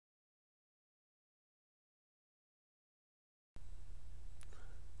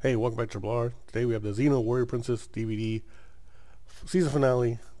Hey, welcome back to Triple R. Today we have the XENA Warrior Princess DVD season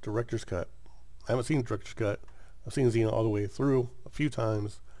finale director's cut. I haven't seen director's cut. I've seen XENA all the way through a few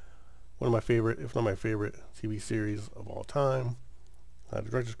times. One of my favorite, if not my favorite, TV series of all time. The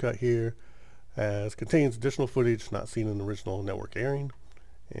director's cut here contains additional footage not seen in the original network airing,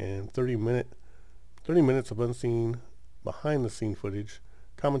 and 30 minutes of unseen behind the scene footage,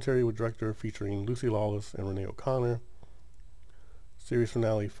 commentary with director featuring Lucy Lawless and Renee O'Connor, series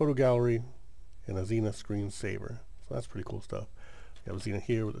finale photo gallery, and a XENA screensaver. So that's pretty cool stuff. You have XENA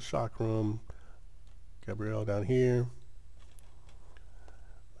here with the shock room, Gabrielle down here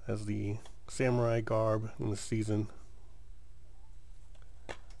as the samurai garb in the season.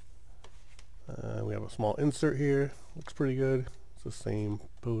 We have a small insert here, looks pretty good. It's the same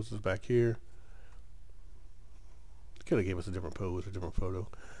pose as back here. Could have gave us a different pose or different photo,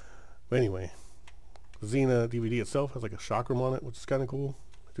 but anyway, the XENA DVD itself has like a shock room on it, which is kind of cool.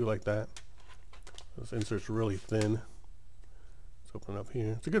 I do like that. This insert's really thin. Let's open it up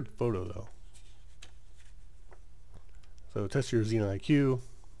here. It's a good photo though. So test your XENA IQ.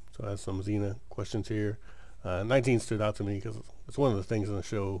 So I have some XENA questions here. 19 stood out to me because it's one of the things in the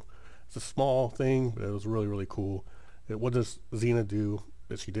show. It's a small thing, but it was really, really cool. What does XENA do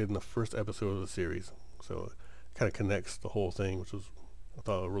that she did in the first episode of the series? So it kind of connects the whole thing, which was, I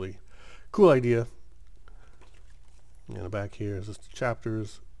thought, a really cool idea. In the back here is just the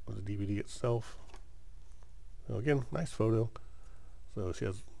chapters of the DVD itself. So again, nice photo. So she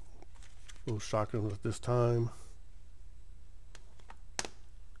has a little shock rooms at this time.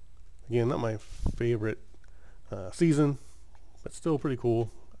 Again, not my favorite season, but still pretty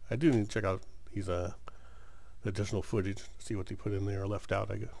cool. I do need to check out these additional footage to see what they put in there or left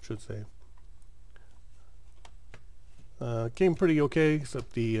out, I should say. Came pretty okay,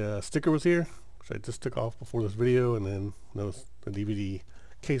 except the sticker was here, which I just took off before this video, and then noticed the DVD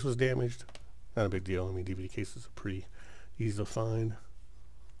case was damaged. Not a big deal. I mean, DVD cases are pretty easy to find.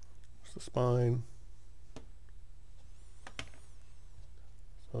 There's the spine.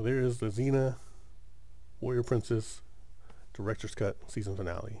 So there is the XENA Warrior Princess Director's Cut Season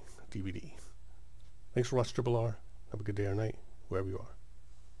Finale DVD. Thanks for watching Triple R. Have a good day or night, wherever you are.